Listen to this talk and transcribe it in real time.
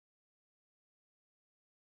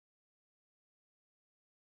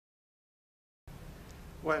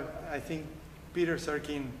Well, I think Peter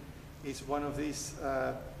Serkin is one of these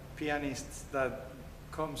pianists that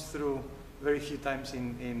comes through very few times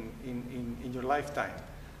in your lifetime.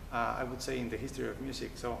 I would say in the history of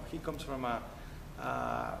music. So he comes from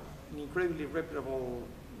an incredibly reputable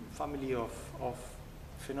family of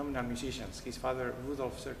phenomenal musicians. His father,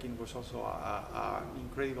 Rudolf Serkin, was also an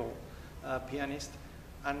incredible pianist,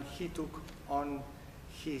 and he took on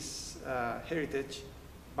his heritage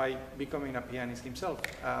by becoming a pianist himself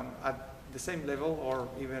at the same level or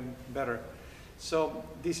even better. So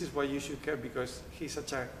this is why you should care, because he's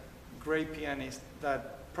such a great pianist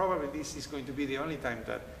that probably this is going to be the only time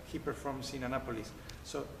that he performs in Annapolis.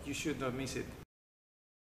 So you should not miss it.